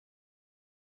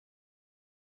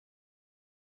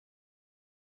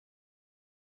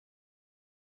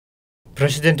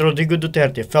President Rodrigo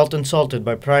Duterte felt insulted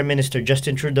by Prime Minister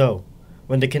Justin Trudeau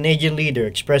when the Canadian leader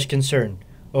expressed concern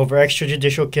over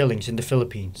extrajudicial killings in the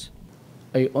Philippines.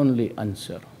 I only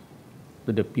answer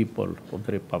to the people of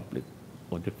the Republic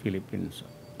of the Philippines.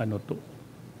 Ano to?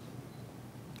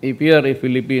 If you are a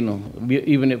Filipino,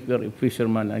 even if you are a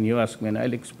fisherman and you ask me, and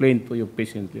I'll explain to you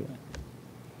patiently.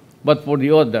 But for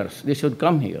the others, they should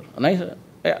come here. And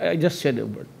I just said a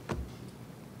word.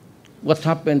 What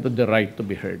happened to the right to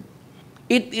be heard?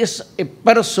 It is a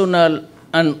personal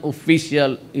and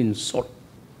official insult.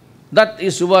 That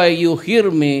is why you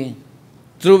hear me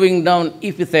throwing down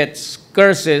epithets,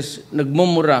 curses,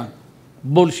 nagmumura,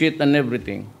 bullshit and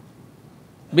everything.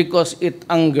 Because it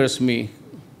angers me.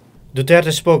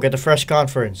 Duterte spoke at a press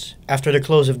conference after the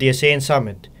close of the ASEAN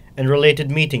summit and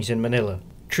related meetings in Manila.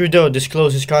 Trudeau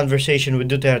disclosed his conversation with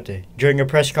Duterte during a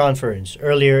press conference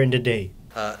earlier in the day.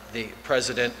 The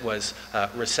president was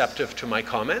receptive to my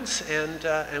comments, and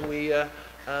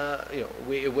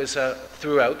it was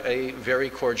throughout a very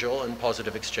cordial and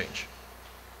positive exchange.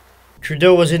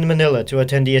 Trudeau was in Manila to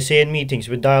attend the ASEAN meetings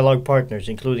with dialogue partners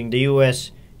including the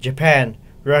US, Japan,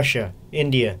 Russia,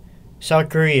 India, South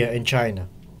Korea, and China.